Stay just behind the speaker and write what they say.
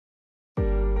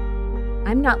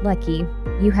I'm not lucky,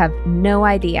 you have no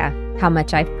idea how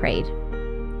much I've prayed.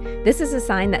 This is a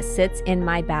sign that sits in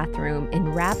my bathroom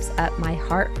and wraps up my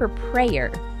heart for prayer,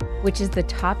 which is the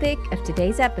topic of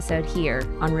today's episode here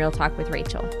on Real Talk with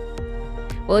Rachel.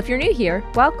 Well, if you're new here,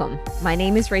 welcome. My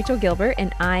name is Rachel Gilbert,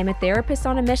 and I'm a therapist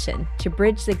on a mission to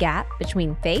bridge the gap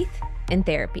between faith and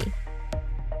therapy.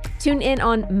 Tune in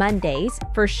on Mondays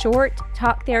for short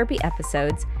talk therapy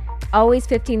episodes, always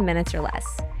 15 minutes or less.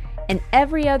 And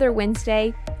every other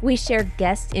Wednesday, we share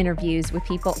guest interviews with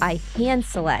people I hand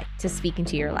select to speak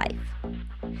into your life.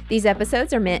 These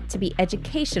episodes are meant to be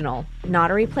educational,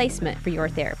 not a replacement for your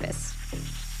therapist.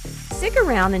 Stick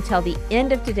around until the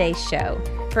end of today's show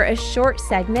for a short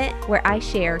segment where I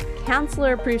share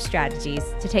counselor-approved strategies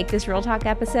to take this Real Talk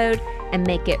episode and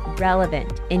make it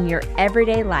relevant in your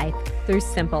everyday life through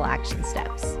simple action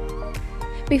steps.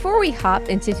 Before we hop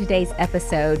into today's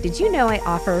episode, did you know I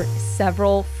offer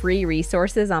several free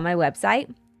resources on my website?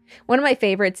 One of my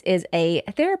favorites is a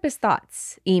Therapist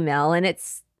Thoughts email, and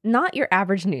it's not your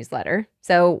average newsletter.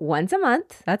 So once a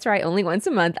month, that's right, only once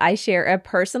a month, I share a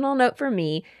personal note for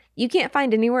me you can't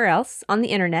find anywhere else on the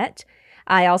internet.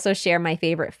 I also share my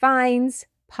favorite finds,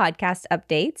 podcast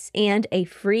updates, and a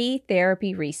free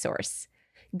therapy resource.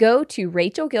 Go to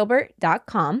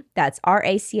rachelgilbert.com. That's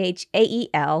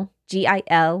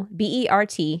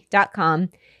RACHAELGILBERT.com.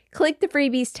 Click the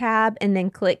freebies tab and then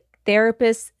click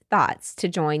Therapist Thoughts to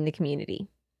join the community.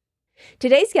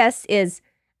 Today's guest is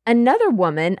another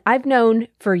woman I've known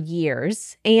for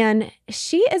years, and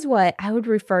she is what I would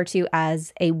refer to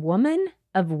as a woman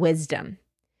of wisdom.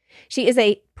 She is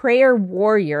a prayer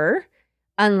warrior,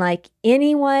 unlike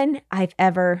anyone I've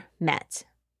ever met.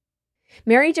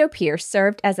 Mary Jo Pierce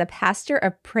served as a pastor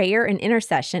of prayer and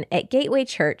intercession at Gateway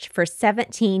Church for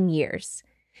 17 years.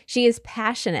 She is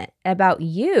passionate about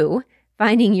you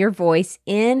finding your voice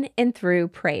in and through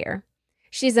prayer.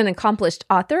 She's an accomplished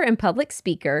author and public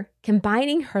speaker,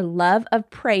 combining her love of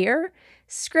prayer,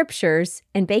 scriptures,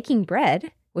 and baking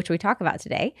bread, which we talk about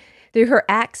today, through her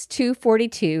Acts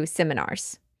 2:42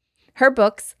 seminars. Her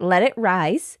books, Let It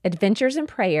Rise, Adventures in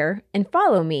Prayer, and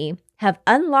Follow Me, have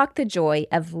unlocked the joy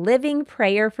of living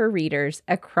prayer for readers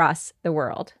across the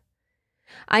world.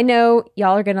 I know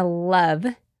y'all are going to love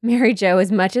Mary Jo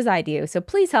as much as I do, so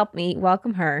please help me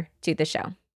welcome her to the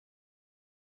show.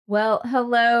 Well,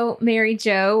 hello, Mary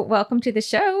Jo. Welcome to the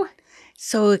show.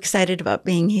 So excited about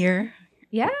being here.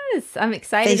 Yes, I'm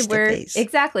excited. Face to face.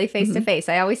 Exactly, face to face.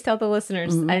 I always tell the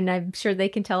listeners, and I'm sure they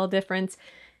can tell a difference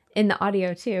in the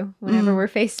audio too, whenever we're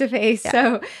face to face.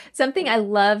 So something I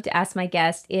love to ask my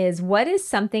guest is, what is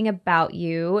something about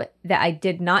you that I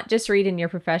did not just read in your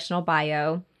professional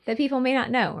bio that people may not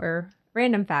know, or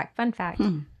random fact, fun fact?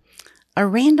 A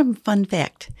random fun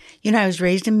fact. You know, I was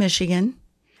raised in Michigan,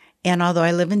 and although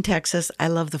I live in Texas, I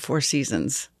love the four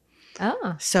seasons.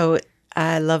 Oh. So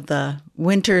I love the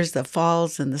winters, the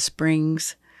falls, and the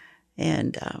springs,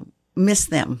 and miss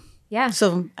them. Yeah.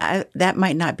 So that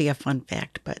might not be a fun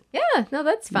fact, but yeah, no,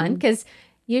 that's fun, because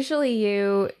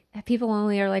usually people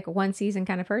only are like one season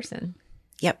kind of person.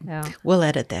 Yep. So. We'll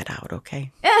edit that out,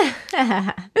 okay?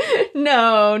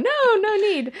 No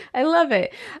need. I love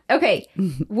it. Okay,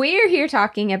 we're here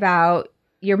talking about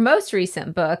your most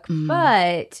recent book,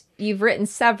 but you've written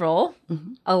several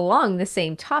along the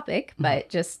same topic, but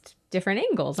just different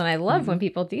angles. And I love when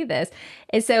people do this.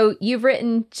 And so you've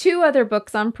written two other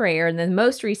books on prayer, and the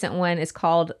most recent one is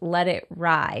called Let It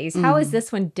Rise. How is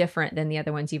this one different than the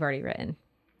other ones you've already written?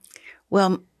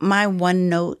 Well, my one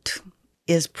note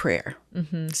is prayer.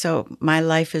 So my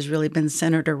life has really been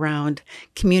centered around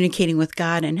communicating with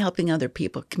God and helping other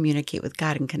people communicate with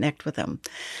God and connect with Him.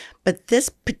 But this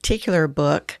particular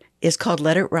book is called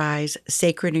Let It Rise,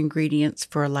 Sacred Ingredients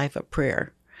for a Life of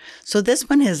Prayer. So this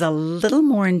one is a little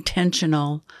more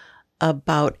intentional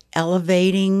about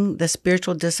elevating the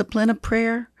spiritual discipline of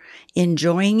prayer,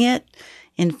 enjoying it,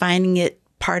 and finding it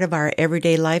part of our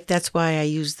everyday life. That's why I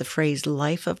use the phrase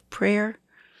life of prayer,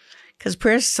 because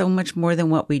prayer is so much more than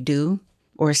what we do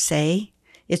or say.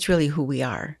 It's really who we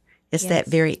are. It's that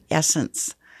very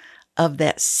essence of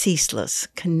that ceaseless,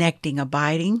 connecting,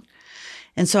 abiding.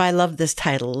 And so I love this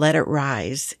title, Let It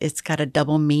Rise. It's got a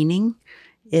double meaning.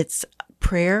 It's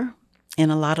prayer,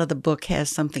 and a lot of the book has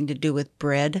something to do with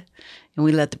bread, and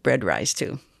we let the bread rise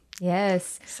too.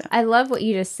 Yes. So. I love what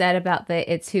you just said about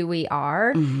it's who we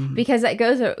are, because that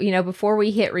goes, before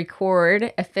we hit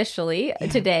record officially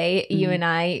today, you and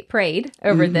I prayed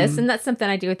over this. And that's something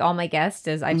I do with all my guests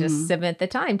is I just submit the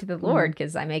time to the Lord,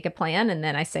 because I make a plan and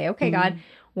then I say, okay, God,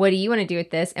 what do you want to do with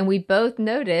this? And we both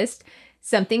noticed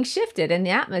something shifted in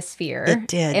the atmosphere. It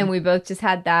did. And we both just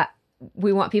had that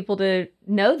we want people to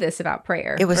know this about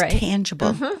prayer. It was right?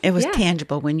 tangible. It was Yeah.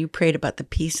 tangible when you prayed about the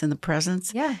peace and the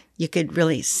presence. Yeah. You could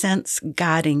really sense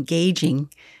God engaging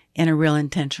in a real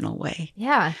intentional way.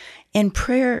 Yeah. And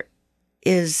prayer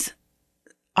is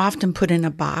often put in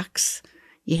a box.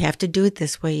 You have to do it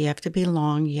this way. You have to be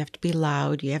long. You have to be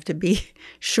loud. You have to be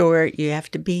short. You have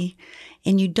to be,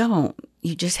 and you don't.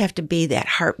 You just have to be that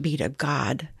heartbeat of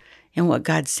God and what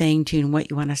God's saying to you and what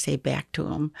you want to say back to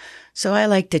Him. So I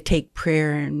like to take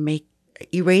prayer and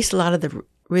erase a lot of the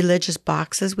religious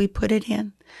boxes we put it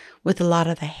in with a lot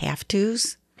of the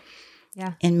have-tos.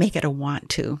 Yeah. And make it a want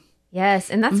to. Yes.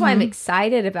 And that's why I'm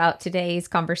excited about today's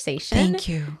conversation. Thank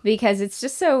you. Because it's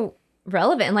just so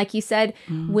relevant. And like you said,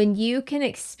 when you can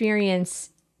experience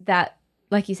that,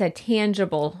 like you said,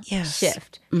 tangible Yes.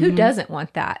 shift, who doesn't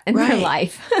want that in their Right.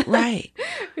 life? Right.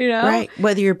 You know? Right.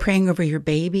 Whether you're praying over your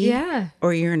baby Yeah.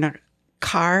 or you're in a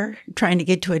car trying to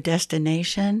get to a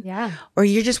destination Yeah. or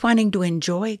you're just wanting to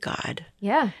enjoy God.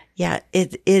 Yeah. Yeah,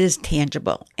 it is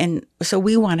tangible. And so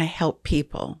we want to help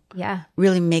people Yeah.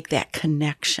 really make that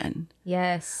connection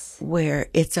Yes. where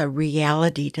it's a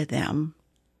reality to them.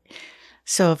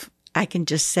 So if I can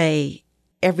just say,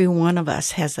 every one of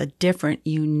us has a different,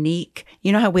 unique,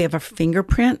 you know how we have a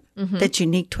fingerprint that's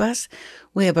unique to us?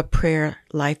 We have a prayer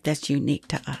life that's unique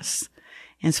to us.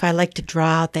 And so I like to draw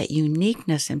out that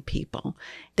uniqueness in people.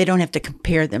 They don't have to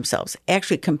compare themselves.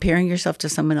 Actually, comparing yourself to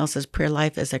someone else's prayer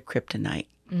life is a kryptonite.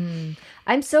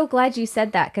 I'm so glad you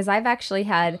said that because I've actually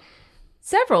had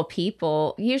several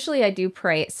people. Usually I do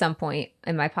pray at some point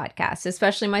in my podcast,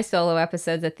 especially my solo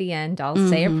episodes at the end. I'll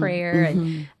say a prayer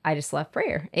and I just love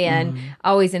prayer and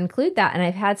always include that. And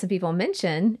I've had some people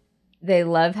mention they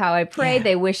love how I pray. Yeah.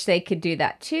 They wish they could do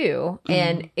that too.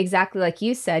 And exactly like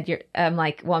you said, I'm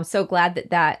like, well, I'm so glad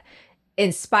that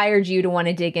inspired you to want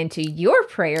to dig into your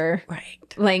prayer Right.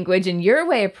 language and your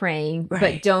way of praying, but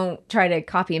Right. don't try to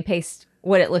copy and paste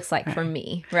what it looks like for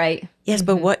me, right? Yes,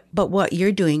 but what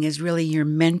you're doing is really you're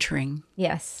mentoring.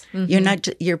 Yes. You're not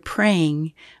you're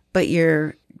praying, but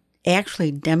you're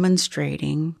actually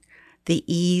demonstrating the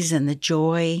ease and the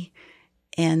joy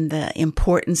and the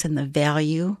importance and the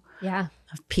value Yeah.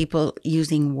 of people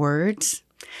using words.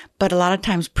 But a lot of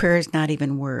times prayer is not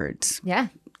even words. Yeah.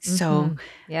 So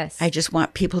Yes. I just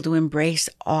want people to embrace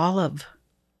all of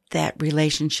that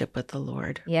relationship with the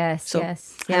Lord. Yes. So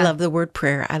yes. I love the word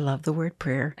prayer. I love the word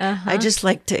prayer. Uh-huh. I just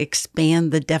like to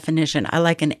expand the definition. I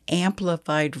like an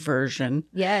amplified version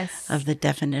Yes. of the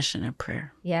definition of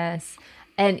prayer. Yes.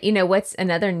 And you know what's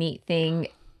another neat thing?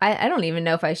 I don't even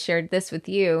know if I shared this with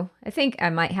you. I think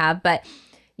I might have, but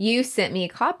you sent me a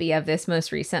copy of this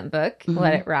most recent book,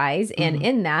 Let It Rise. And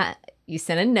in that, you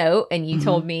sent a note and you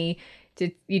told me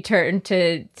you turn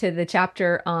to the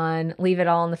chapter on Leave It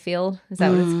All in the Field. Is that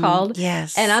what it's called?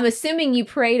 Yes. And I'm assuming you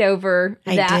prayed over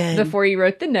I that did. before you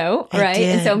wrote the note, I right?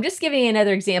 And so did. I'm just giving you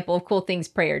another example of cool things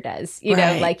prayer does. You know,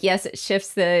 Right. like, yes, it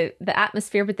shifts the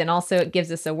atmosphere, but then also it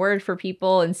gives us a word for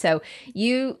people. And so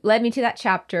you led me to that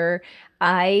chapter.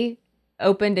 I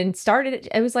opened and started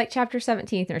it was like chapter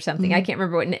 17 or something. I can't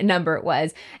remember what number it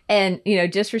was. And, you know,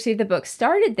 just received the book,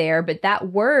 started there, but that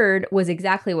word was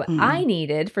exactly what I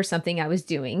needed for something I was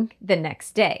doing the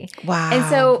next day. Wow. And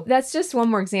so that's just one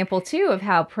more example too of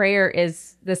how prayer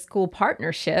is this cool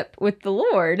partnership with the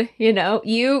Lord. You know,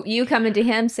 you come into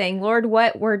Him saying, Lord,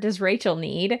 what word does Rachel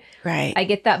need? Right. I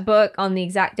get that book on the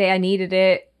exact day I needed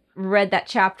it, read that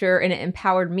chapter, and it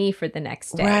empowered me for the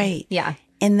next day. Right. Yeah.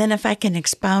 And then if I can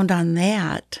expound on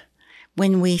that,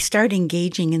 when we start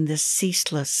engaging in this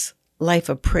ceaseless life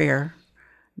of prayer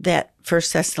that 1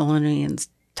 Thessalonians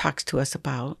talks to us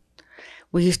about,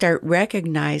 where you start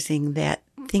recognizing that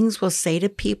things we'll say to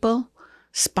people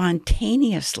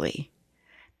spontaneously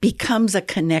becomes a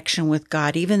connection with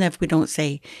God, even if we don't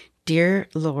say, Dear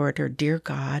Lord or Dear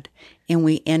God, and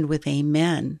we end with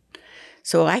Amen.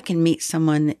 So I can meet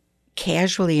someone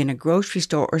casually in a grocery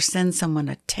store or send someone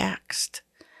a text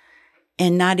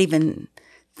and not even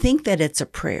think that it's a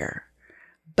prayer.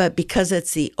 But because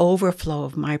it's the overflow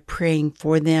of my praying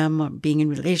for them or being in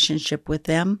relationship with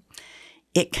them,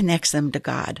 it connects them to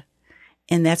God.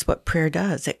 And that's what prayer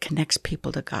does. It connects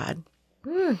people to God.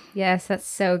 Yes, that's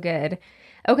so good.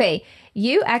 Okay,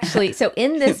 you actually, so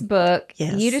in this book,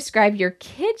 Yes. you described your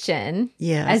kitchen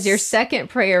Yes. as your second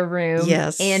prayer room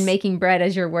Yes. and making bread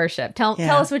as your worship. Tell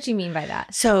Yeah. us what you mean by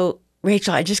that. So,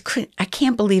 Rachel, I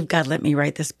can't believe God let me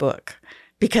write this book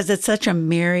because it's such a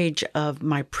marriage of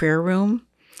my prayer room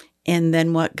and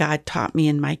then what God taught me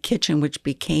in my kitchen, which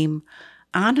became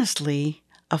honestly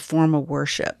a form of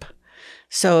worship.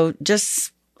 So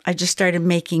I just started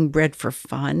making bread for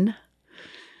fun.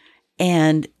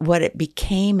 And what it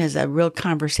became is a real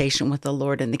conversation with the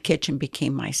Lord, and the kitchen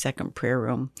became my second prayer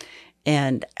room.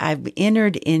 And I've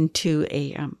entered into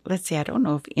let's see, I don't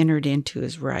know if entered into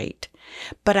is right,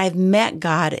 but I've met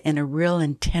God in a real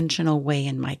intentional way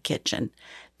in my kitchen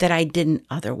that I didn't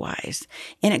otherwise.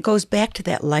 And it goes back to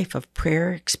that life of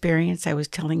prayer experience I was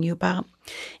telling you about.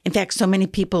 In fact, so many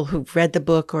people who've read the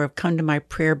book or have come to my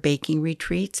prayer baking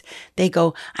retreats, they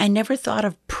go, I never thought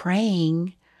of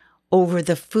praying over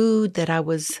the food that I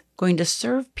was going to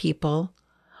serve people,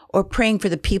 or praying for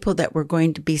the people that were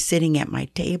going to be sitting at my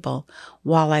table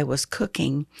while I was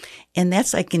cooking. And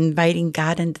that's like inviting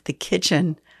God into the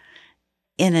kitchen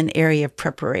in an area of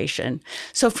preparation.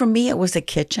 So for me, it was a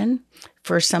kitchen.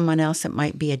 For someone else, it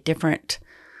might be a different,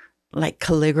 like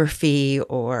calligraphy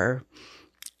or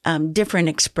different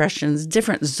expressions,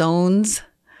 different zones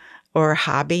or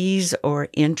hobbies or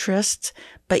interests.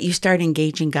 But you start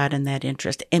engaging God in that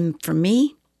interest. And for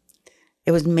me,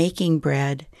 it was making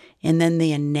bread, and then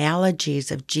the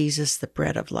analogies of Jesus, the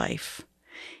bread of life.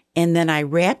 And then I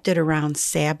wrapped it around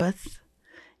Sabbath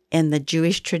and the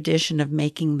Jewish tradition of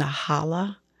making the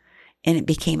challah, and it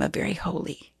became a very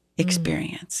holy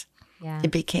experience. Yeah.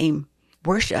 It became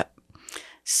worship.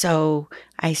 So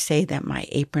I say that my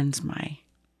apron's my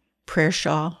prayer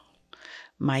shawl,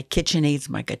 my KitchenAid's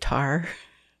my guitar,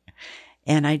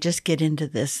 and I just get into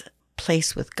this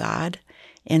place with God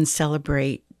and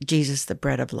celebrate Jesus, the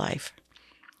bread of life.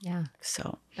 Yeah.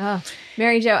 So. Oh,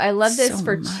 Mary Jo, I love this So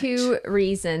for much. 2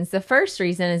 reasons. The first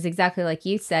reason is exactly like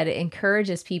you said. It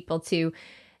encourages people to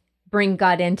bring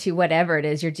God into whatever it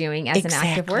is you're doing as an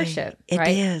act of Exactly. worship. It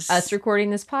right? is. Us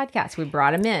recording this podcast, we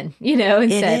brought him in, and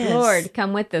It said, is. Lord,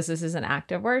 come with us. This is an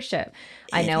act of worship.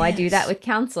 I It know I do that is. with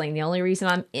counseling. The only reason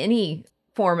I'm any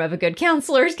form of a good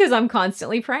counselor is because I'm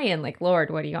constantly praying, like, Lord,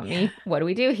 what do you want me? What do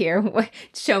we do here?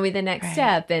 Show me the next Right.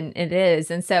 step. And it is.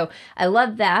 And so I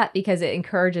love that because it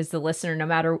encourages the listener, no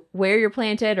matter where you're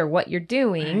planted or what you're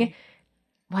doing. Right.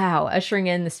 Wow. Ushering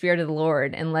in the Spirit of the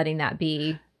Lord and letting that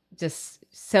be just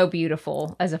so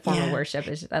beautiful as a form of Yeah. worship.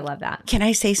 I love that. Can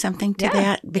I say something to Yeah.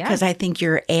 that? Because I think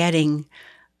you're adding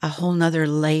a whole nother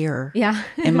layer. Yeah.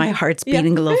 And my heart's Yeah.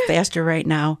 beating a little faster right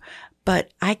now.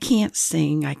 But I can't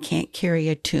sing. I can't carry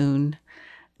a tune.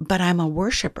 But I'm a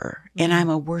worshiper and I'm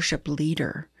a worship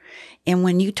leader. And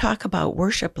when you talk about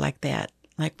worship like that,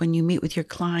 like when you meet with your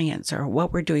clients or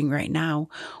what we're doing right now,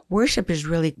 worship is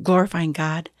really glorifying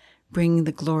God, bringing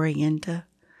the glory into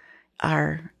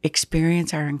our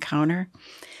experience, our encounter.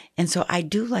 And so I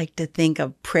do like to think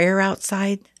of prayer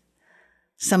outside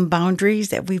some boundaries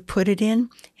that we've put it in.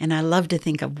 And I love to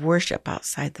think of worship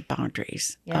outside the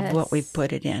boundaries of what we've Yes.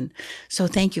 put it in. So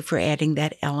thank you for adding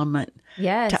that element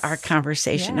Yes. to our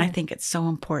conversation. Yeah. I think it's so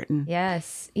important.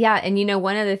 Yes. Yeah. And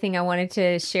one other thing I wanted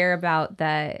to share about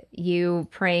that, you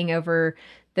praying over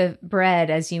the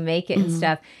bread as you make it and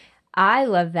stuff. I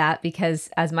love that because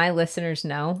as my listeners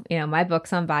know, my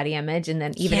book's on body image. And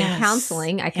then even in Yes.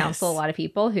 counseling, I counsel a Yes. lot of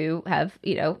people who have,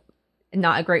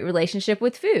 not a great relationship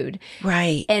with food.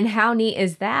 Right. And how neat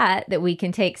is that we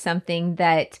can take something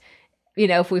that,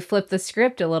 if we flip the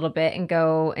script a little bit and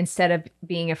go, instead of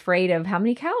being afraid of how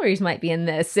many calories might be in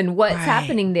this and what's Right.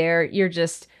 happening there, you're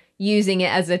just using it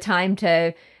as a time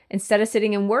to, instead of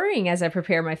sitting and worrying as I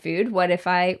prepare my food, what if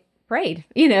I prayed,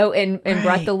 and brought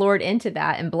Right. the Lord into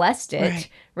that and blessed it Right.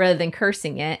 rather than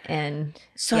cursing it. And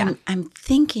So yeah. I'm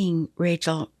thinking,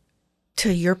 Rachel,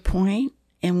 to your point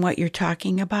and what you're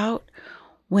talking about,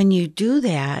 when you do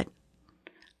that,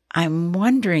 I'm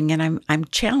wondering, and I'm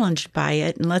challenged by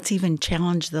it, and let's even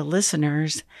challenge the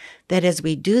listeners, that as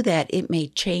we do that, it may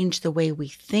change the way we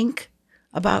think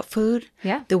about food,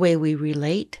 Yeah. the way we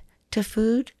relate to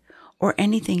food, or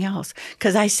anything else.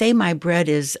 Because I say my bread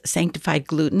is sanctified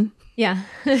gluten, Yeah.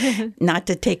 not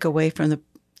to take away from the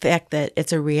fact that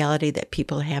it's a reality that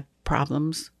people have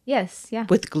problems Yes. Yeah.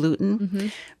 with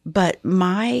gluten, but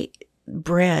my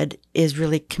bread is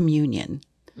really communion.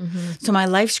 So my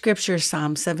life scripture is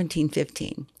Psalm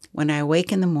 17:15. When I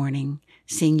awake in the morning,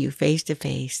 seeing you face to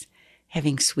face,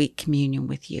 having sweet communion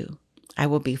with you, I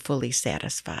will be fully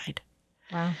satisfied.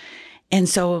 Wow. And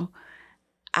so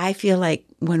I feel like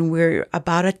when we're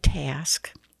about a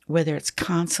task, whether it's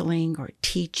counseling or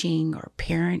teaching or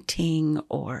parenting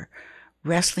or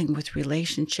wrestling with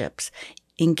relationships,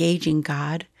 engaging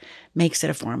God makes it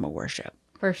a form of worship.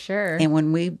 For sure. And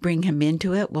when we bring him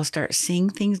into it, we'll start seeing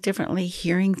things differently,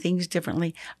 hearing things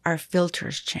differently. Our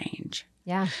filters change.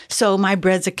 Yeah. So my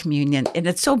bread's a communion, and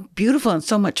it's so beautiful and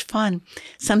so much fun.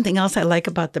 Something else I like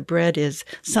about the bread is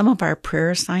some of our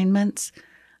prayer assignments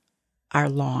are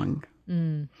long.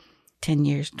 10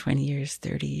 years, 20 years,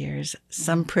 30 years,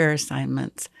 some prayer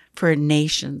assignments for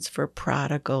nations, for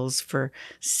prodigals, for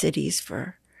cities,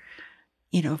 for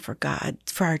God,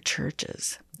 for our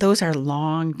churches. Those are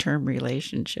long-term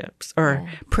relationships or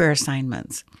prayer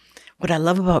assignments. What I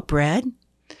love about bread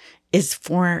is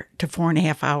 4 to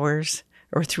 4.5 hours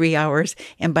or 3 hours.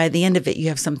 And by the end of it, you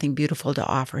have something beautiful to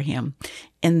offer him.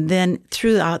 And then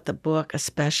throughout the book,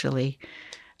 especially,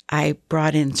 I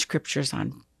brought in scriptures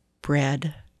on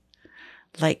bread,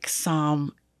 like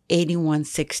Psalm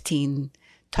 81:16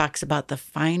 talks about the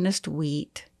finest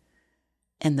wheat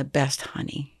and the best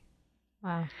honey.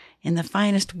 Wow. And the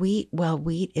finest wheat, well,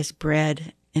 wheat is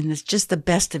bread, and it's just the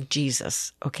best of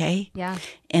Jesus, okay? Yeah.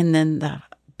 And then the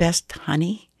best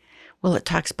honey, well, it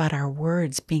talks about our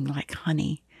words being like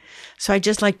honey. So I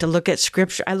just like to look at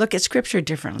scripture. I look at scripture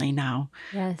differently now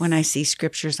when I see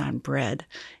scriptures on bread,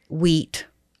 wheat,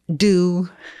 dew,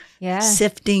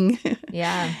 sifting.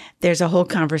 Yeah. There's a whole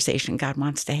conversation God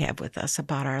wants to have with us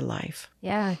about our life.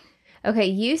 Yeah. Okay,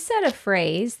 you said a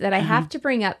phrase that I have to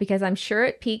bring up because I'm sure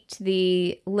it piqued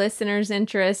the listener's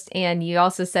interest, and you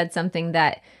also said something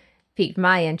that piqued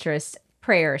my interest,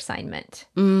 prayer assignment.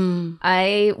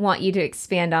 I want you to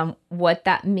expand on what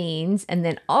that means, and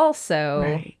then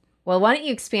also, well, why don't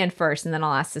you expand first, and then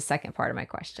I'll ask the second part of my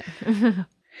question.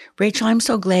 Rachel, I'm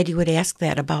so glad you would ask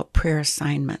that about prayer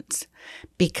assignments,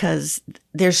 because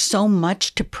there's so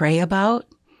much to pray about.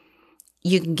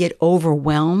 You can get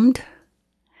overwhelmed.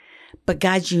 But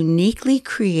God's uniquely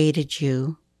created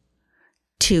you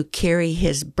to carry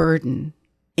his burden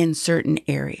in certain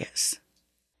areas.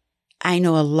 I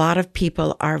know a lot of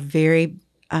people are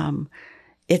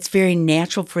it's very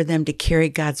natural for them to carry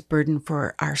God's burden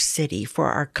for our city, for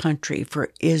our country,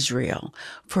 for Israel,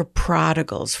 for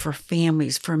prodigals, for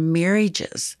families, for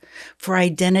marriages, for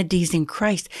identities in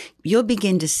Christ. You'll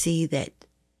begin to see that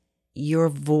your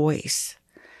voice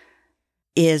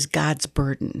is God's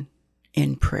burden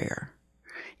in prayer.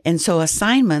 And so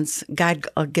assignments, God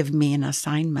will give me an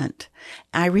assignment.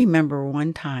 I remember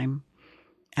one time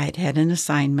I'd had an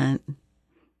assignment.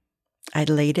 I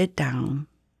laid it down.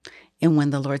 And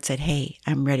when the Lord said, hey,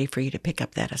 I'm ready for you to pick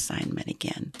up that assignment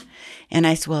again. And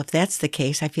I said, well, if that's the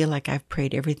case, I feel like I've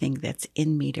prayed everything that's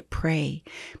in me to pray.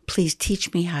 Please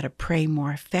teach me how to pray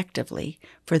more effectively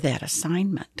for that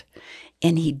assignment.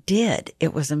 And he did.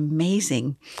 It was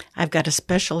amazing. I've got a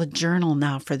special journal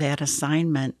now for that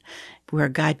assignment where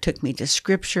God took me to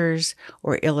scriptures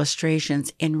or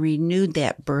illustrations and renewed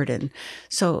that burden.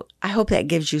 So I hope that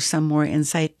gives you some more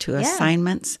insight to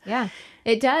assignments. Yeah,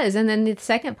 it does. And then the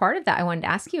second part of that I wanted to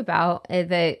ask you about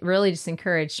that really just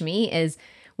encouraged me is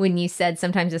when you said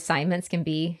sometimes assignments can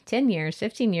be 10 years,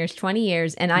 15 years, 20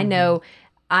 years. And I know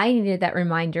I needed that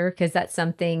reminder because that's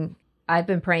something I've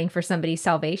been praying for somebody's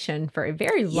salvation for a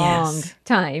very long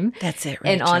time. That's it, Rachel.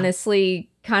 And honestly,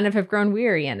 kind of have grown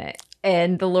weary in it.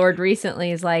 And the Lord recently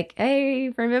is like, hey,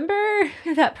 remember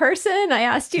that person I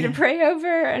asked you to pray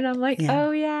over? And I'm like,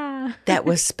 oh, yeah. That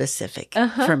was specific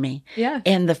for me. Yeah.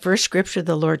 And the first scripture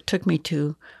the Lord took me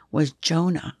to was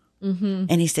Jonah. And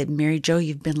he said, Mary Jo,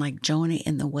 you've been like Jonah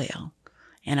in the whale.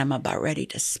 And I'm about ready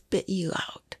to spit you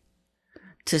out,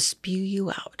 to spew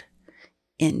you out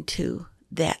into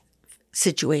that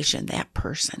situation, that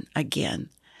person again,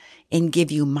 and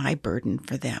give you my burden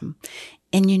for them.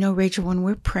 And you know, Rachel, when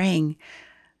we're praying,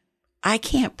 I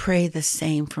can't pray the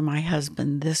same for my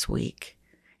husband this week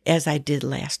as I did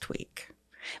last week.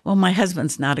 Well, my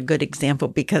husband's not a good example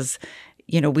because,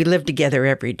 you know, we live together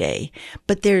every day.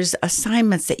 But there's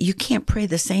assignments that you can't pray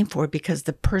the same for because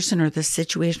the person or the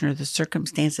situation or the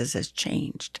circumstances has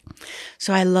changed.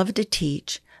 So I love to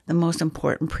teach the most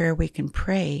important prayer we can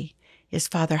pray is,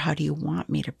 Father, how do you want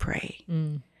me to pray?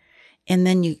 And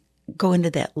then you go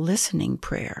into that listening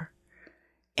prayer.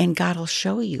 And God will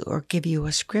show you or give you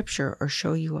a scripture or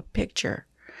show you a picture.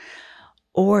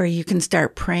 Or you can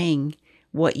start praying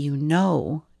what you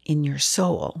know in your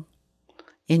soul,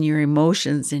 in your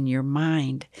emotions, in your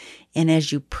mind. And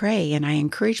as you pray, and I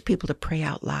encourage people to pray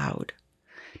out loud,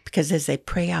 because as they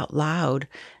pray out loud,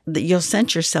 you'll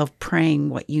sense yourself praying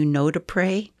what you know to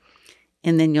pray,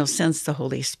 and then you'll sense the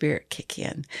Holy Spirit kick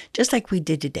in, just like we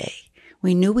did today.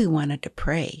 We knew we wanted to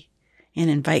pray and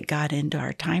invite God into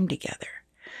our time together.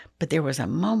 But there was a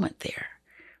moment there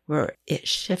where it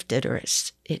shifted or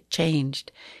it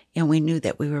changed, and we knew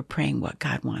that we were praying what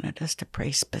God wanted us to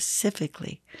pray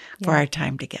specifically for our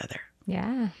time together.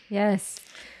 Yeah. Yes.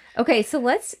 Okay, so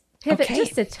let's pivot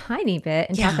just a tiny bit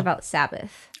and talk about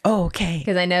Sabbath. Oh, okay.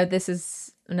 Because I know this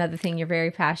is another thing you're very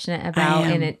passionate about,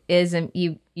 and it is,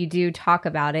 you do talk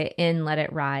about it in Let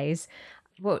It Rise.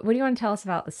 What do you want to tell us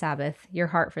about the Sabbath, your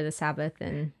heart for the Sabbath,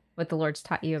 and what the Lord's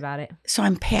taught you about it. So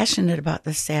I'm passionate about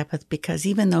the Sabbath because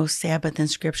even though Sabbath in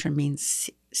Scripture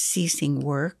means ceasing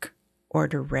work or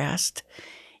to rest,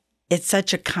 it's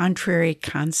such a contrary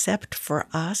concept for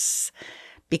us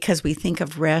because we think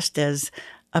of rest as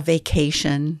a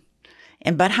vacation.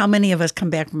 But how many of us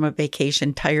come back from a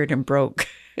vacation tired and broke?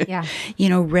 Yeah.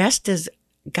 Rest is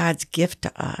God's gift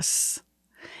to us.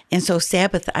 And so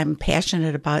Sabbath, I'm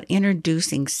passionate about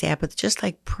introducing Sabbath just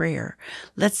like prayer.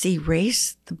 Let's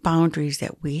erase the boundaries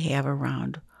that we have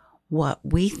around what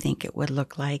we think it would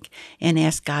look like and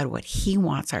ask God what He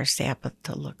wants our Sabbath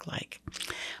to look like.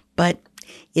 But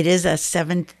it is a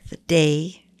seventh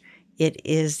day. It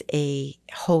is a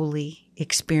holy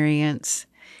experience.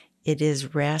 It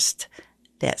is rest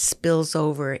that spills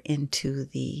over into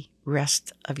the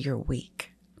rest of your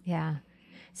week. Yeah.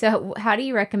 So how do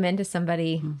you recommend to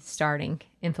somebody starting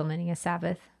implementing a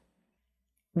Sabbath?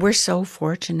 We're so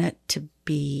fortunate to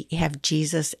have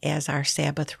Jesus as our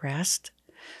Sabbath rest.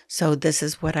 So this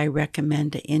is what I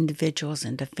recommend to individuals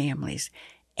and to families.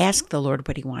 Ask the Lord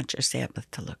what He wants your Sabbath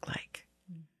to look like.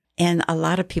 And a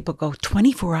lot of people go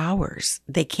 24 hours.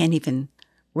 They can't even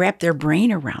wrap their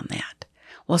brain around that.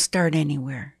 Well, start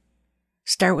anywhere.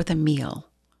 Start with a meal.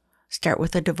 Start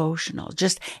with a devotional.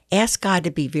 Just ask God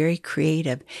to be very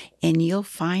creative, and you'll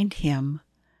find Him,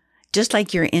 just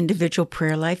like your individual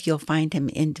prayer life, you'll find Him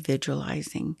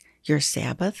individualizing your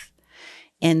Sabbath,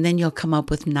 and then you'll come up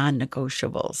with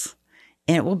non-negotiables,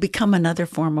 and it will become another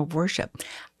form of worship.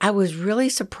 I was really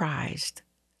surprised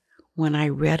when I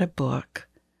read a book,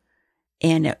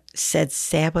 and it said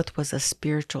Sabbath was a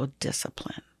spiritual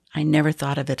discipline. I never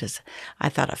thought of it as, I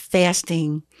thought of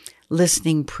fasting,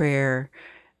 listening prayer,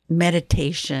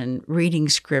 meditation, reading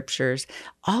scriptures,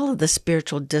 all of the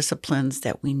spiritual disciplines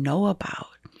that we know about.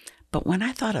 But when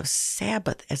I thought of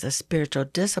Sabbath as a spiritual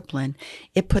discipline,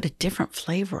 it put a different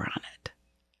flavor on it.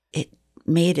 It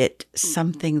made it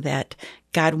something that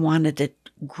God wanted to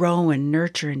grow and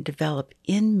nurture and develop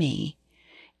in me,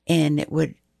 and it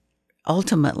would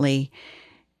ultimately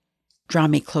draw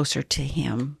me closer to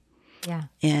Him. Yeah.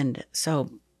 And so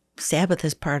Sabbath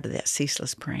is part of that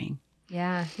ceaseless praying.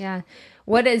 Yeah, yeah.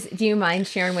 Do you mind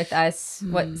sharing with us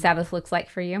what Sabbath looks like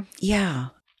for you? Yeah.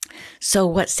 So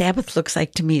what Sabbath looks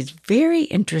like to me is very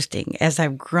interesting as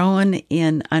I've grown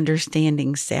in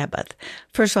understanding Sabbath.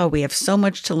 First of all, we have so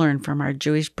much to learn from our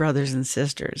Jewish brothers and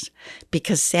sisters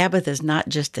because Sabbath is not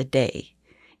just a day.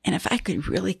 And if I could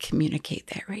really communicate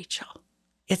that, Rachel,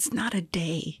 it's not a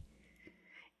day.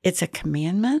 It's a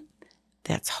commandment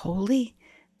that's holy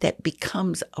that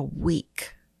becomes a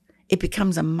week. It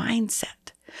becomes a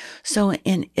mindset. So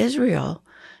in Israel,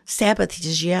 Sabbath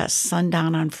is, yes,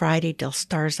 sundown on Friday till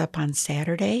stars up on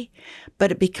Saturday,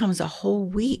 but it becomes a whole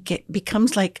week. It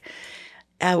becomes like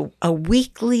a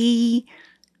weekly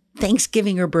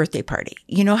Thanksgiving or birthday party.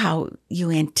 You know how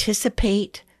you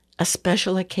anticipate a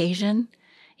special occasion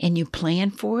and you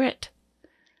plan for it?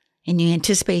 And you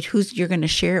anticipate who you're going to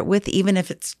share it with, even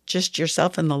if it's just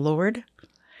yourself and the Lord?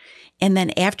 And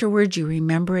then afterwards, you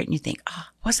remember it and you think, oh,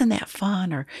 wasn't that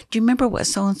fun? Or do you remember what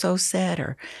so-and-so said?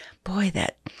 Or, boy,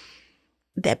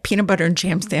 that peanut butter and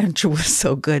jam sandwich was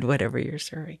so good, whatever you're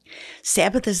serving.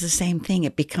 Sabbath is the same thing.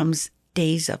 It becomes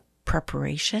days of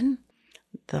preparation,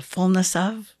 the fullness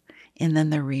of, and then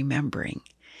the remembering.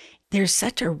 There's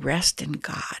such a rest in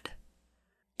God.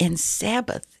 And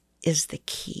Sabbath is the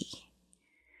key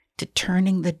to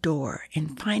turning the door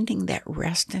and finding that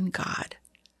rest in God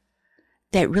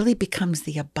that really becomes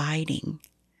the abiding.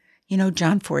 You know,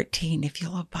 John 14, if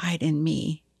you'll abide in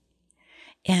me.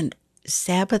 And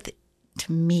Sabbath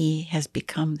to me has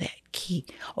become that key.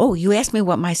 Oh, you asked me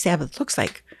what my Sabbath looks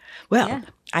like. Well, yeah.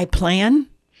 I plan.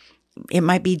 It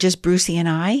might be just Brucey and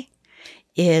I.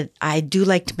 I do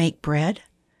like to make bread.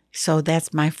 So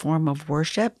that's my form of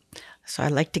worship. So I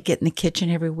like to get in the kitchen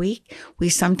every week. We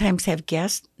sometimes have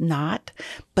guests, not.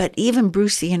 But even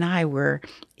Brucey and I were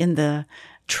in the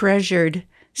treasured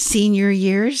senior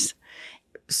years.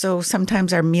 So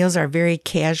sometimes our meals are very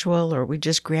casual or we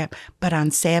just grab. But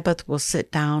on Sabbath, we'll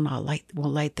sit down.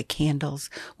 We'll light the candles.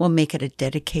 We'll make it a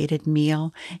dedicated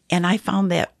meal. And I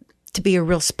found that to be a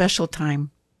real special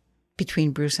time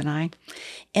between Bruce and I.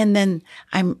 And then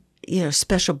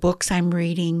special books I'm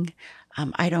reading.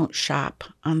 I don't shop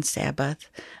on Sabbath.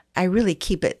 I really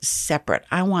keep it separate.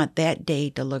 I want that day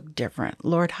to look different.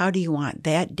 Lord, how do you want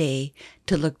that day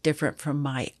to look different from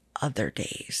my other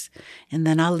days? And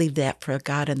then I'll leave that for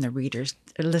God and the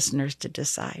listeners to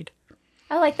decide.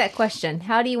 I like that question.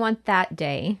 How do you want that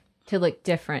day to look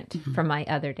different from my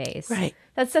other days? Right.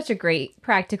 That's such a great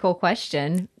practical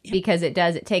question because it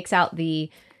takes out the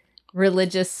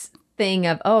religious thing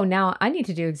of, oh, now I need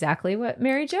to do exactly what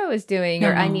Mary Jo is doing,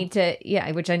 or I need to,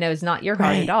 which I know is not your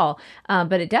heart at all.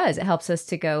 But it does. It helps us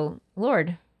to go,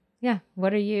 Lord, what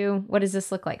does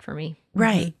this look like for me?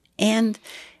 Right. And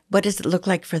what does it look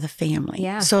like for the family?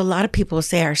 Yeah. So a lot of people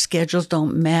say our schedules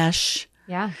don't mesh.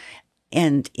 Yeah.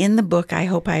 And in the book, I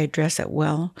hope I address it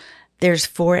well. There's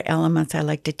 4 elements I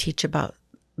like to teach about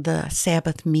the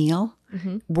Sabbath meal: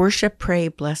 worship, pray,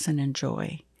 bless, and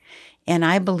enjoy. And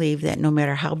I believe that no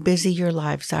matter how busy your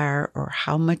lives are, or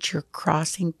how much you're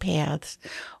crossing paths,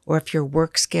 or if your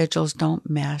work schedules don't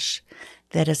mesh,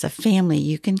 that as a family,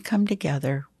 you can come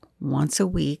together once a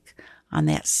week on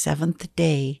that 7th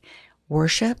day,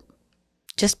 worship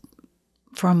just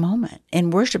for a moment.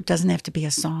 And worship doesn't have to be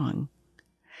a song.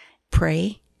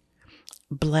 Pray,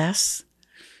 bless.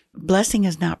 Blessing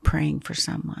is not praying for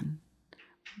someone.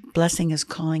 Blessing is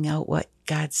calling out what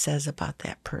God says about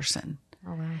that person.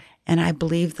 Oh, wow. And I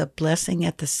believe the blessing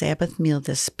at the Sabbath meal,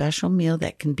 this special meal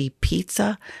that can be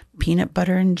pizza, peanut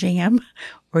butter and jam,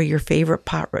 or your favorite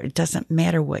pot roast, it doesn't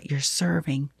matter what you're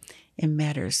serving. It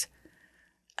matters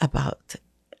about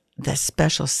the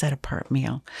special set-apart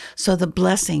meal. So the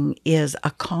blessing is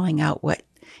a calling out what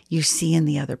you see in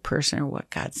the other person or what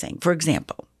God's saying. For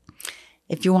example,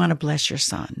 if you want to bless your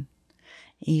son,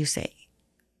 and you say,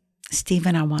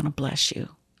 Stephen, I want to bless you,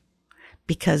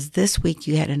 because this week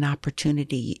you had an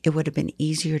opportunity. It would have been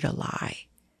easier to lie,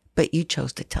 but you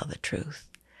chose to tell the truth.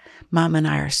 Mom and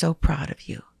I are so proud of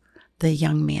you, the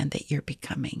young man that you're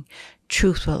becoming.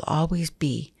 Truth will always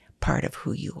be part of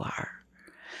who you are.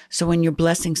 So when you're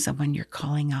blessing someone, you're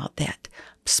calling out that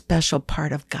special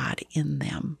part of God in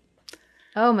them.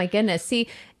 Oh my goodness. See,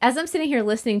 as I'm sitting here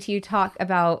listening to you talk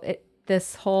about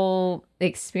this whole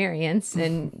experience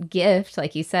and gift,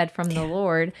 like you said, from the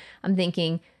Lord, I'm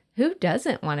thinking, who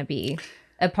doesn't want to be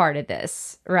a part of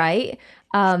this, right?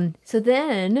 So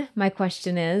then my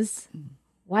question is,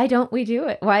 why don't we do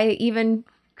it? Why even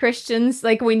Christians,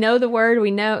 like, we know the word, we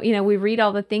know, we read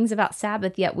all the things about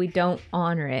Sabbath, yet we don't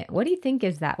honor it. What do you think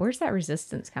is that? Where's that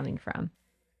resistance coming from?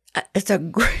 It's a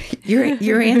great,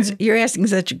 you're asking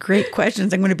such great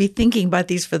questions. I'm going to be thinking about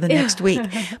these for the next week.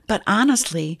 But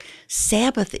honestly,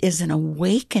 Sabbath is an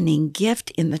awakening gift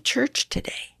in the church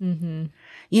today. Mm-hmm.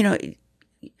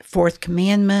 4th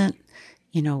commandment,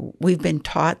 we've been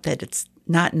taught that it's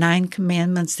not 9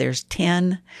 commandments, there's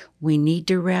 10. We need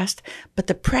to rest. But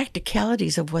the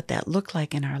practicalities of what that looked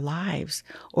like in our lives,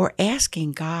 or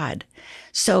asking God.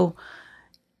 So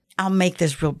I'll make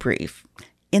this real brief.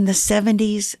 In the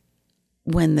 70s,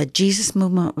 when the Jesus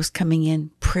movement was coming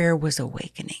in, prayer was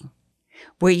awakening,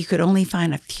 where you could only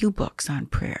find a few books on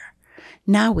prayer.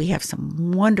 Now we have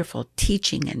some wonderful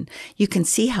teaching, and you can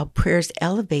see how prayer's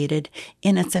elevated,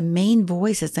 and it's a main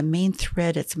voice, it's a main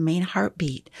thread, it's a main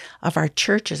heartbeat of our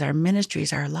churches, our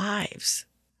ministries, our lives.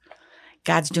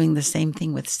 God's doing the same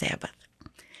thing with Sabbath.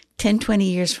 10, 20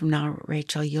 years from now,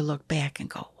 Rachel, you'll look back and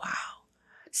go, wow,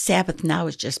 Sabbath now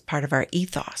is just part of our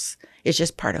ethos. It's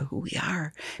just part of who we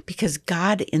are, because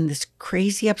God in this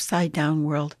crazy upside down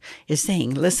world is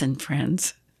saying, listen,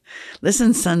 friends,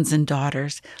 listen, sons and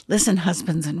daughters, listen,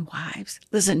 husbands and wives,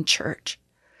 listen, church.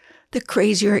 The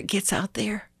crazier it gets out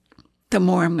there, the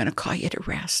more I'm going to call you to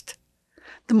rest.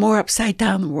 The more upside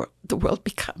down the world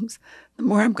becomes, the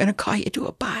more I'm going to call you to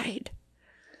abide.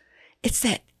 It's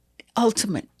that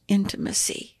ultimate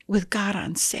intimacy with God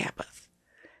on Sabbath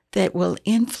that will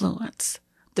influence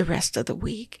the rest of the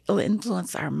week. It'll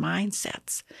influence our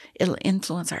mindsets. It'll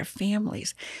influence our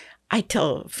families. I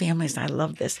tell families, I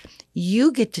love this,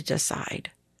 you get to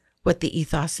decide what the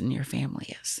ethos in your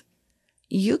family is.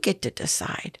 You get to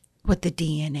decide what the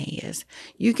DNA is.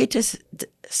 You get to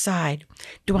decide,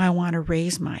 do I want to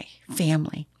raise my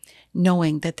family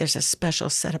knowing that there's a special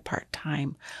set-apart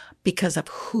time because of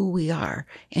who we are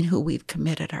and who we've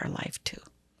committed our life to?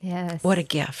 Yes. What a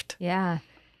gift. Yeah.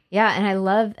 Yeah, and I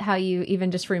love how you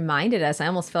even just reminded us. I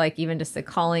almost feel like even just the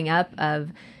calling up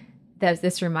of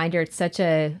this reminder, it's such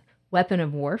a weapon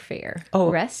of warfare. Oh,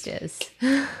 rest is.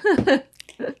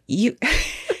 You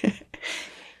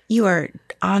are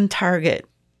on target.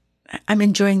 I'm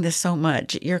enjoying this so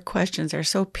much. Your questions are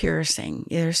so piercing.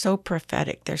 They're so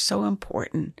prophetic. They're so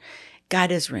important.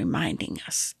 God is reminding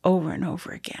us over and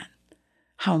over again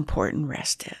how important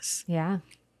rest is. Yeah.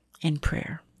 And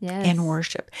prayer. Yes. And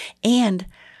worship. And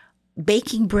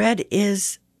baking bread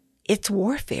it's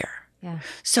warfare. Yeah.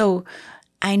 So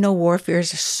I know warfare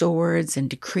is swords and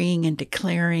decreeing and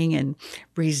declaring and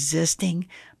resisting,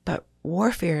 but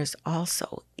warfare is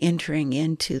also entering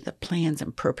into the plans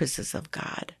and purposes of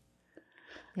God.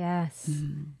 Yes.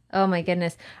 Oh my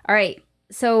goodness. All right.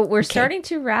 So we're starting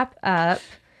to wrap up.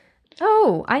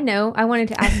 Oh, I know. I wanted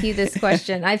to ask you this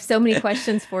question. I have so many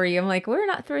questions for you. I'm like, we're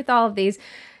not through with all of these.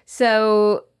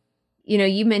 So,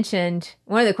 you mentioned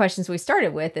one of the questions we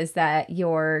started with is that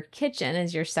your kitchen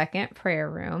is your second prayer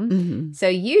room. Mm-hmm. So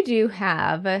do you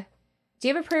have a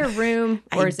prayer room?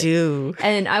 I do.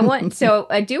 And I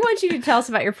do want you to tell us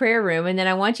about your prayer room. And then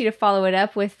I want you to follow it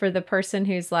up with, for the person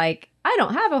who's like, I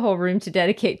don't have a whole room to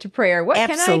dedicate to prayer. What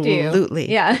can I do?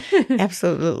 Absolutely. Yeah.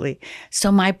 Absolutely.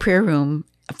 So my prayer room,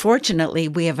 fortunately,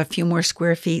 we have a few more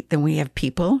square feet than we have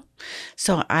people.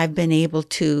 So I've been able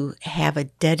to have a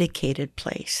dedicated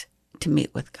place to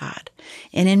meet with God.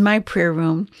 And in my prayer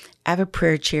room, I have a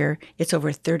prayer chair. It's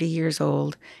over 30 years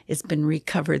old. It's been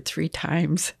recovered 3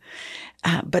 times.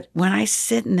 But when I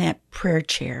sit in that prayer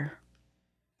chair,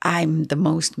 I'm the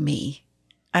most me.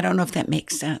 I don't know if that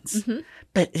makes sense,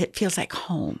 but it feels like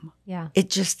home. Yeah.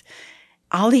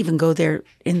 I'll even go there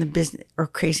in the business or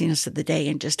craziness of the day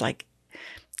and just like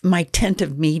my tent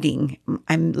of meeting,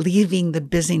 I'm leaving the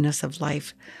busyness of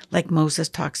life, like Moses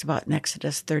talks about in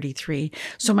Exodus 33.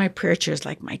 So my prayer chair is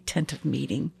like my tent of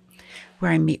meeting where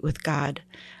I meet with God.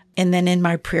 And then in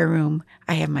my prayer room,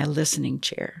 I have my listening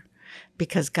chair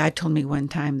because God told me one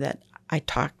time that I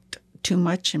talked too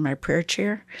much in my prayer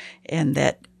chair and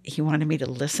that he wanted me to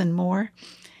listen more.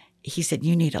 He said,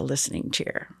 you need a listening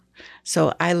chair.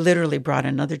 So I literally brought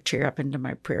another chair up into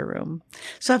my prayer room.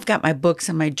 So I've got my books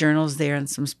and my journals there and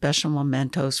some special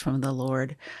mementos from the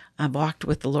Lord. I've walked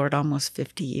with the Lord almost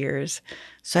 50 years.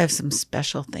 So I have some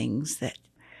special things that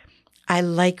I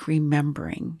like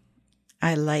remembering.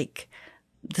 I like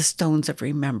the stones of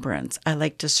remembrance. I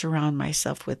like to surround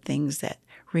myself with things that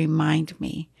remind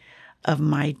me of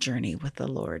my journey with the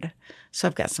Lord. So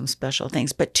I've got some special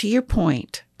things. But to your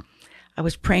point, I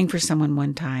was praying for someone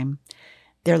one time.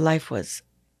 Their life was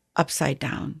upside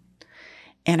down.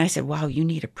 And I said, wow, you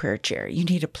need a prayer chair. You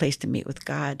need a place to meet with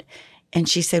God. And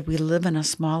she said, we live in a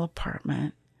small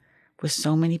apartment with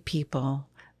so many people.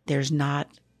 There's not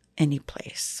any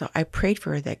place. So I prayed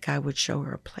for her that God would show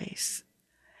her a place.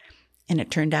 And it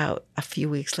turned out a few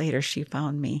weeks later, she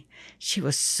found me. She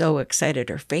was so excited.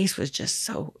 Her face was just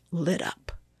so lit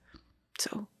up,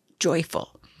 so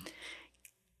joyful.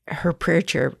 Her prayer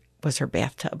chair was her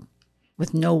bathtub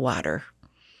with no water.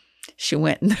 She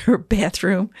went in her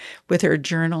bathroom with her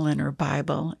journal and her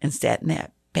Bible and sat in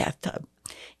that bathtub.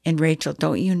 And Rachel,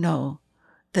 don't you know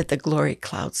that the glory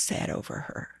cloud sat over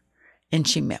her? And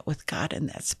she met with God in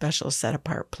that special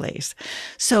set-apart place.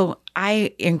 So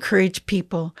I encourage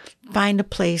people, find a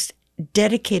place,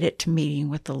 dedicate it to meeting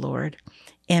with the Lord,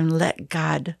 and let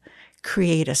God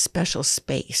create a special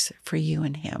space for you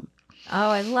and him.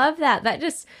 Oh, I love that.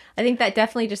 I think that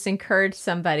definitely just encouraged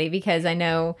somebody, because I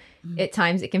know at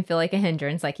times it can feel like a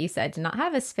hindrance, like you said, to not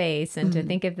have a space and to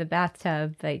think of the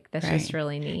bathtub. Like, that's just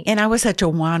really neat. And I was such a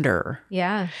wanderer.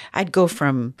 Yeah. I'd go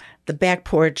from the back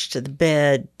porch to the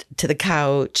bed to the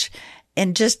couch,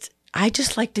 and I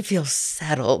just like to feel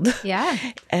settled. Yeah.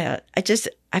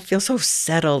 I feel so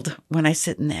settled when I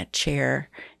sit in that chair.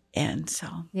 And so.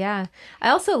 Yeah. I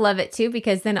also love it too,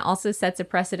 because then it also sets a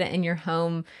precedent in your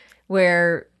home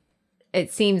where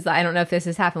it seems, I don't know if this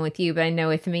has happened with you, but I know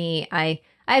with me, I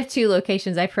have 2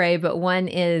 locations I pray, but one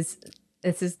is,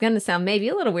 this is going to sound maybe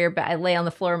a little weird, but I lay on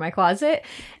the floor of my closet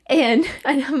and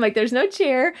I'm like, there's no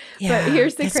chair. Yeah, but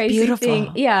here's the crazy beautiful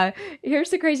thing. Yeah.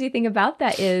 Here's the crazy thing about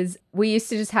that is we used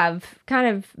to just have kind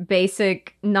of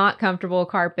basic, not comfortable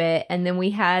carpet. And then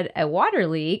we had a water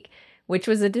leak, which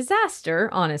was a disaster,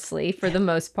 honestly, for the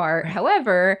most part. Right.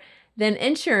 However, then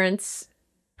insurance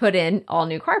put in all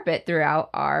new carpet throughout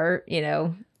our,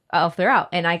 all throughout.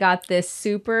 And I got this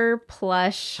super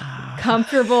plush,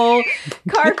 comfortable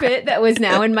carpet that was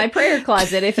now in my prayer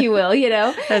closet, if you will,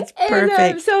 That's perfect.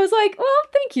 And, so I was like, well,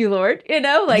 thank you, Lord. I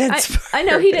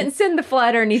know he didn't send the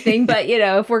flood or anything, but,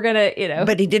 if we're going to,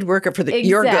 But he did work it for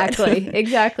your good.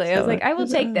 Exactly. I was like, I will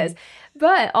take this.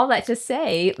 But all that to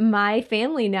say, my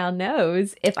family now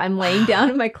knows if I'm laying down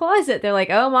in my closet, they're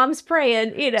like, oh, mom's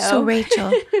praying, So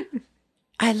Rachel,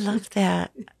 I love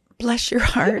that. Bless your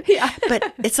heart. Yeah.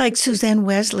 But it's like Suzanne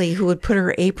Wesley, who would put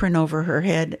her apron over her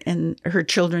head and her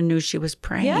children knew she was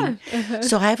praying. Yeah. Uh-huh.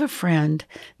 So I have a friend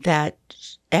that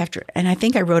and I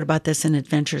think I wrote about this in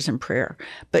Adventures in Prayer,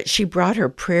 but she brought her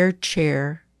prayer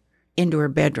chair into her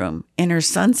bedroom and her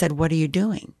son said, what are you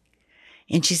doing?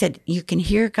 And she said, you can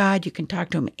hear God, you can talk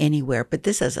to him anywhere, but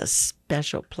this is a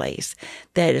special place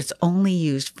that is only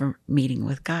used for meeting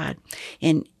with God.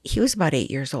 And he was about 8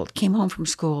 years old, came home from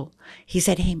school. He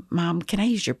said, hey, Mom, can I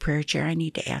use your prayer chair? I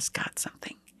need to ask God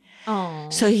something.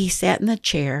 Aww. So he sat in the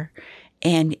chair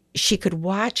And she could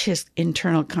watch his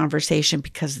internal conversation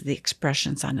because of the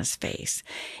expressions on his face.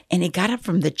 And he got up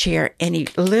from the chair and he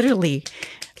literally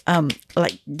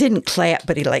didn't clap,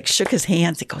 but he shook his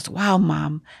hands. He goes, "Wow,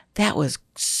 Mom, that was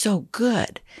so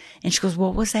good." And she goes,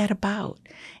 "What was that about?"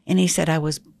 And he said, "I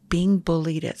was being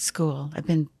bullied at school. I've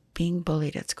been being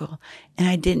bullied at school. And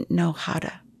I didn't know how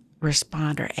to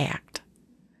respond or act.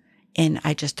 And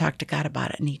I just talked to God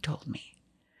about it and he told me."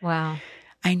 Wow.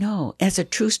 I know. As a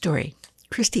true story,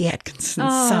 Christy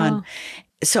Atkinson's son.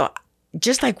 So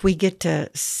just like we get to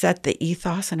set the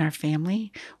ethos in our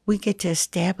family, we get to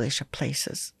establish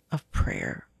places of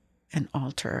prayer, an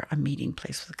altar, a meeting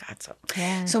place with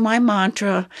God. So my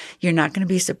mantra, you're not going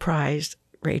to be surprised,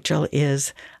 Rachel,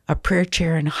 is a prayer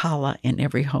chair and challah in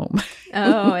every home.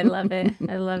 Oh, I love it.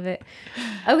 I love it.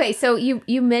 Okay, so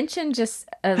you mentioned just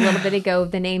a little bit ago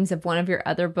the names of one of your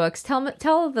other books.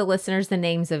 Tell the listeners the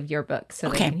names of your books so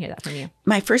they can hear that from you.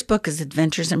 My first book is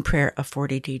Adventures in Prayer, a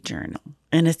 40-day journal.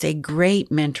 And it's a great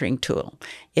mentoring tool.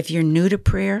 If you're new to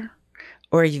prayer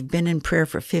or you've been in prayer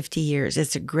for 50 years,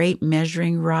 it's a great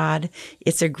measuring rod.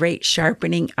 It's a great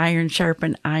sharpening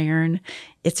sharpen iron.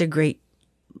 It's a great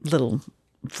little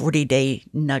 40-day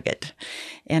nugget.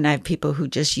 And I have people who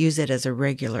just use it as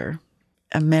a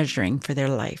measuring for their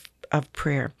life of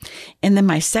prayer. And then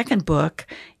my second book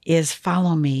is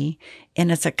Follow Me,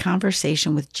 and it's a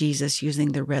conversation with Jesus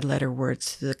using the red letter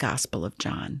words through the Gospel of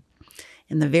John.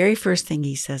 And the very first thing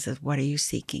he says is, "What are you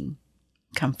seeking?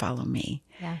 Come follow me."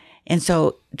 Yeah. And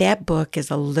so that book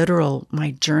is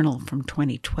my journal from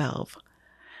 2012.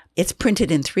 It's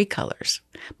printed in 3 colors.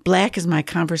 Black is my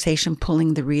conversation,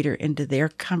 pulling the reader into their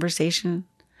conversation.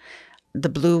 The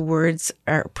blue words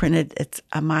are printed. It's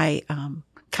my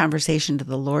conversation to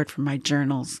the Lord from my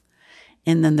journals.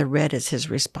 And then the red is his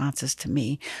responses to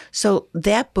me. So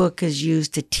that book is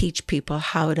used to teach people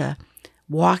how to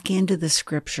walk into the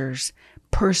scriptures,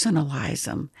 personalize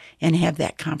them, and have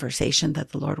that conversation that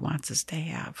the Lord wants us to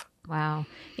have. Wow.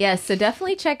 Yes. So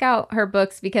definitely check out her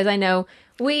books, because I know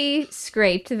we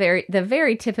scraped the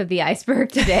very tip of the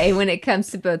iceberg today when it comes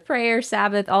to both prayer,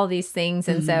 Sabbath, all these things.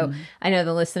 And so I know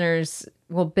the listeners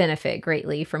will benefit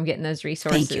greatly from getting those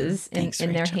resources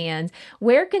in their hands.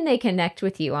 Where can they connect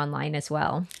with you online as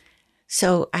well?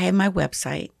 So I have my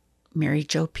website,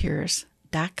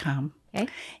 maryjopierce.com. Okay.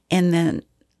 And then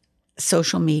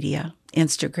social media,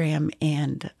 Instagram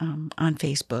and on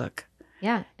Facebook.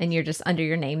 Yeah. And you're just under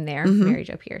your name there, Mary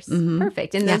Jo Pierce.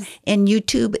 Perfect. And and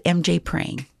YouTube, MJ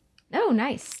Praying. Oh,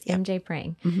 nice. Yep. MJ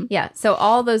Praying. Yeah. So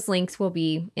all those links will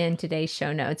be in today's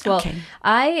show notes. Well,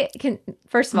 I can,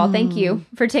 first of all, thank you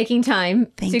for taking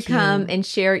time to come and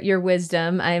share your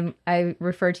wisdom. I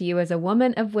refer to you as a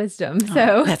woman of wisdom.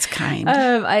 So that's kind.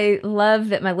 I love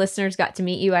that my listeners got to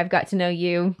meet you. I've got to know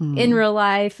you in real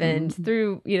life and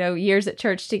through, years at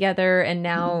church together. And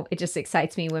now it just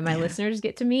excites me when my listeners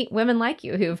get to meet women like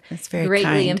you who've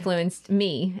greatly influenced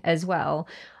me as well.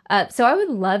 So I would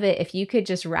love it if you could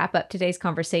just wrap up today's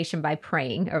conversation by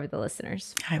praying over the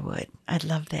listeners. I would. I'd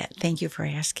love that. Thank you for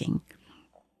asking.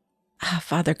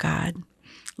 Father God,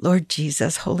 Lord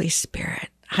Jesus, Holy Spirit,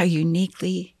 how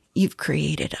uniquely you've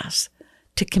created us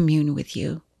to commune with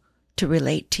you, to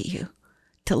relate to you,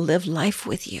 to live life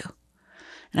with you.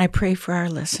 And I pray for our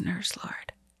listeners,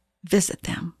 Lord. Visit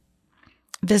them.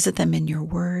 Visit them in your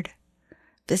word.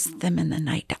 Visit them in the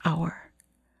night hour.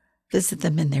 Visit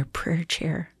them in their prayer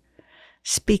chair.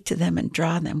 Speak to them and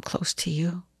draw them close to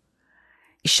you.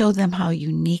 Show them how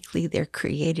uniquely they're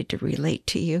created to relate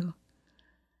to you.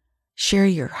 Share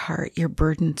your heart, your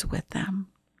burdens with them.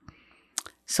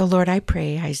 So, Lord, I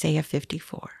pray, Isaiah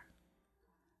 54,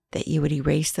 that you would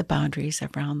erase the boundaries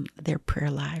around their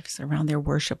prayer lives, around their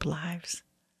worship lives,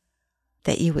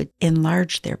 that you would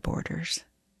enlarge their borders,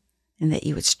 and that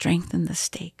you would strengthen the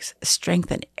stakes,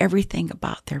 strengthen everything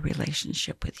about their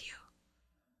relationship with you.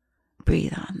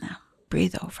 Breathe on them.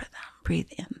 Breathe over them.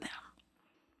 Breathe in them.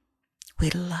 We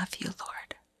love you,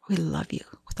 Lord. We love you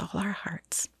with all our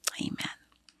hearts. Amen.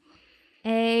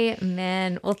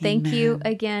 Amen. Well, thank you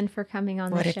again for coming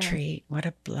on the show. What a treat. What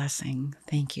a blessing.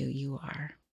 Thank you. You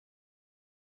are.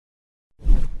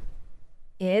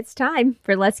 It's time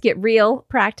for Let's Get Real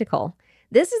Practical.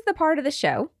 This is the part of the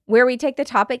show where we take the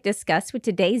topic discussed with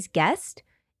today's guest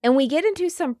and we get into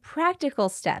some practical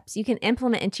steps you can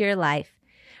implement into your life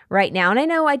right now. And I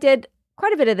know I did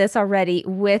quite a bit of this already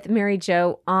with Mary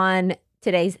Jo on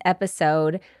today's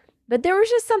episode, but there was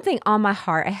just something on my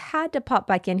heart. I had to pop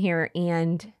back in here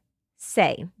and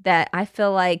say that I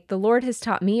feel like the Lord has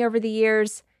taught me over the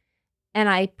years, and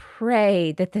I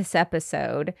pray that this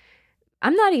episode,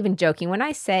 I'm not even joking when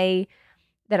I say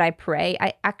that I pray,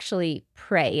 I actually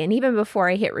pray. And even before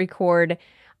I hit record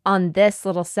on this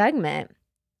little segment,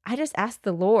 I just asked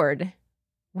the Lord,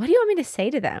 what do you want me to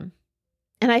say to them?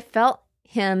 And I felt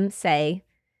him say,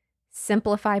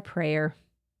 simplify prayer.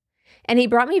 And he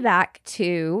brought me back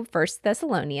to 1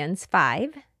 Thessalonians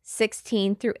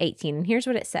 5:16 through 18. And here's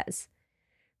what it says.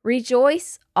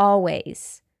 Rejoice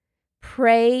always.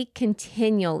 Pray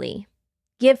continually.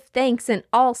 Give thanks in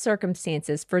all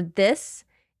circumstances, for this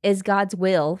is God's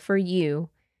will for you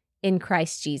in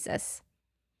Christ Jesus.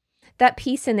 That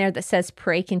piece in there that says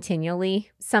pray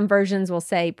continually, some versions will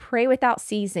say pray without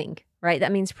ceasing, right?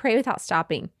 That means pray without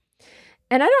stopping.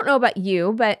 And I don't know about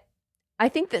you, but I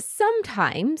think that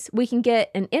sometimes we can get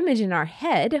an image in our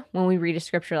head when we read a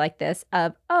scripture like this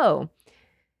of, oh,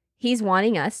 he's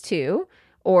wanting us to,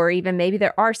 or even maybe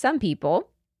there are some people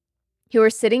who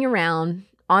are sitting around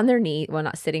on their knees, well,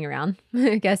 not sitting around,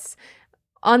 I guess,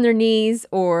 on their knees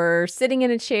or sitting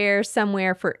in a chair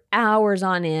somewhere for hours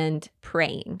on end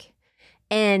praying.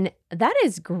 And that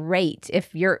is great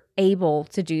if you're able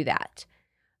to do that.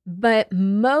 But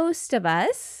most of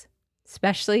us,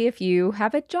 especially if you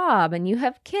have a job and you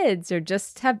have kids or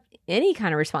just have any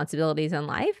kind of responsibilities in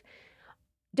life,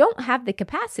 don't have the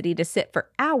capacity to sit for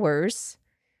hours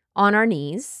on our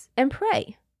knees and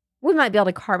pray. We might be able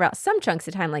to carve out some chunks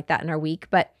of time like that in our week,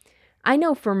 but I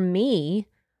know for me,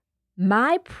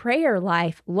 my prayer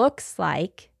life looks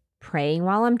like praying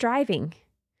while I'm driving,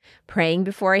 praying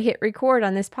before I hit record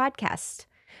on this podcast,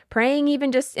 praying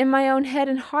even just in my own head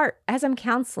and heart as I'm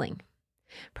counseling,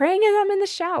 praying as I'm in the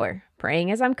shower, praying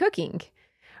as I'm cooking,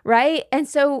 right? And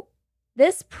so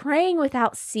this praying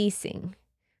without ceasing,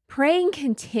 praying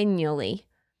continually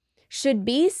should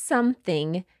be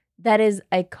something that is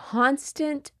a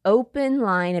constant open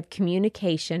line of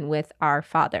communication with our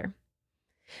Father.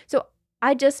 So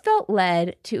I just felt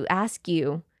led to ask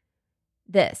you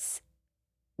this.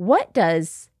 What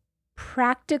does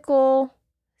practical,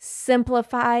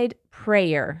 simplified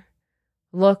prayer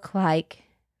look like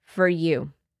for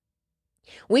you?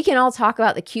 We can all talk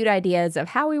about the cute ideas of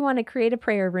how we want to create a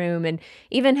prayer room, and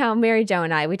even how Mary Jo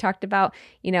and we talked about,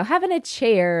 having a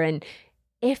chair. And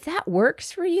if that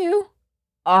works for you,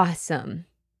 awesome.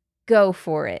 Go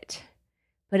for it.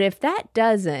 But if that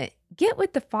doesn't, get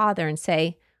with the Father and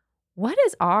say, what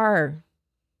does our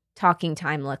talking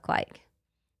time look like?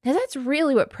 Now that's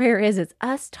really what prayer is. It's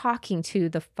us talking to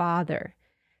the Father.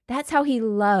 That's how he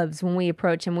loves when we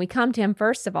approach him. We come to him,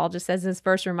 first of all, just as this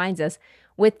verse reminds us,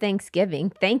 with thanksgiving,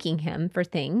 thanking him for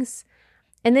things,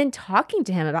 and then talking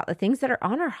to him about the things that are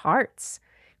on our hearts,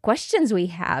 questions we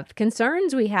have,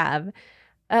 concerns we have,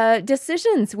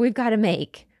 decisions we've got to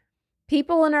make,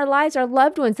 people in our lives, our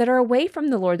loved ones that are away from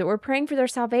the Lord, that we're praying for their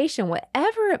salvation,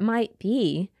 whatever it might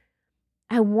be.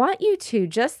 I want you to,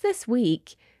 just this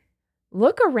week,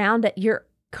 look around at your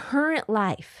current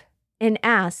life and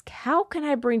ask, how can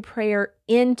I bring prayer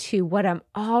into what I'm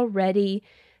already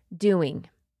doing?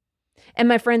 And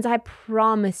my friends, I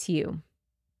promise you,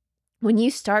 when you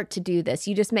start to do this,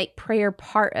 you just make prayer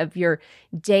part of your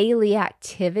daily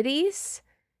activities,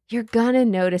 you're going to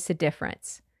notice a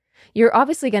difference. You're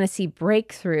obviously going to see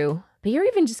breakthrough, but you're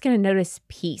even just going to notice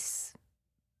peace.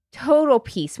 Total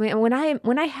peace. When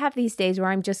I have these days where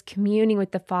I'm just communing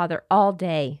with the Father all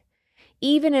day,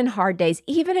 even in hard days,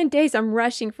 even in days I'm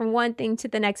rushing from one thing to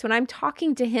the next, when I'm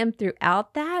talking to him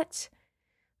throughout that,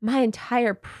 my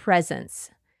entire presence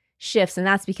shifts, and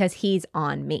that's because he's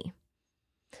on me.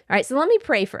 All right, so let me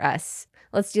pray for us.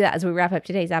 Let's do that as we wrap up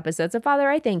today's episode. So Father,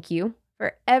 I thank you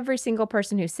for every single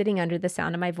person who's sitting under the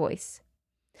sound of my voice.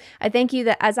 I thank you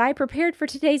that as I prepared for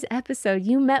today's episode,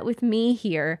 you met with me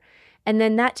here, and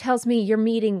then that tells me you're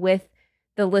meeting with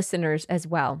the listeners as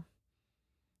well.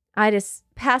 I just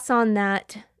pass on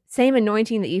that same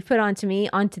anointing that you've put onto me,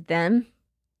 onto them,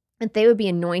 that they would be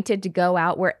anointed to go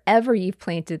out wherever you've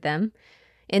planted them,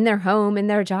 in their home, in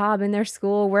their job, in their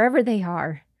school, wherever they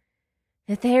are,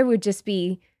 that there would just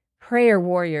be prayer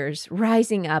warriors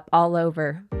rising up all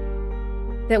over,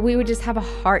 that we would just have a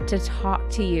heart to talk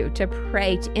to you, to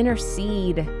pray, to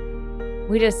intercede.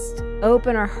 We just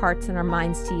open our hearts and our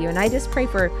minds to you. And I just pray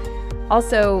for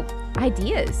also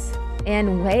ideas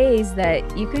and ways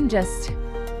that you can just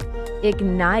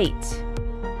ignite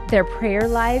their prayer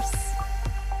lives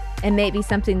and maybe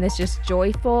something that's just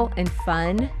joyful and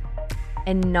fun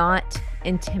and not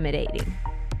intimidating.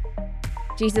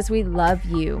 Jesus, we love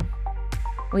you.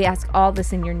 We ask all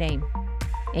this in your name.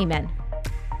 Amen.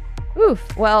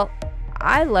 Oof. Well,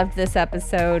 I loved this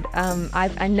episode.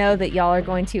 I know that y'all are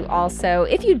going to also.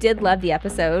 If you did love the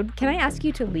episode, can I ask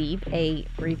you to leave a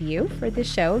review for the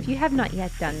show? If you have not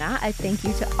yet done that, I thank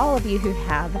you to all of you who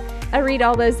have. I read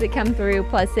all those that come through,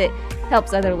 plus it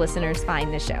helps other listeners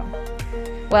find the show.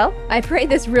 Well, I pray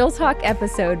this Real Talk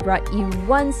episode brought you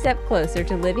one step closer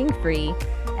to living free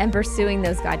and pursuing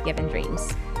those God-given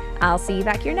dreams. I'll see you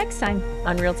back here next time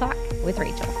on Real Talk with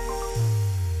Rachel.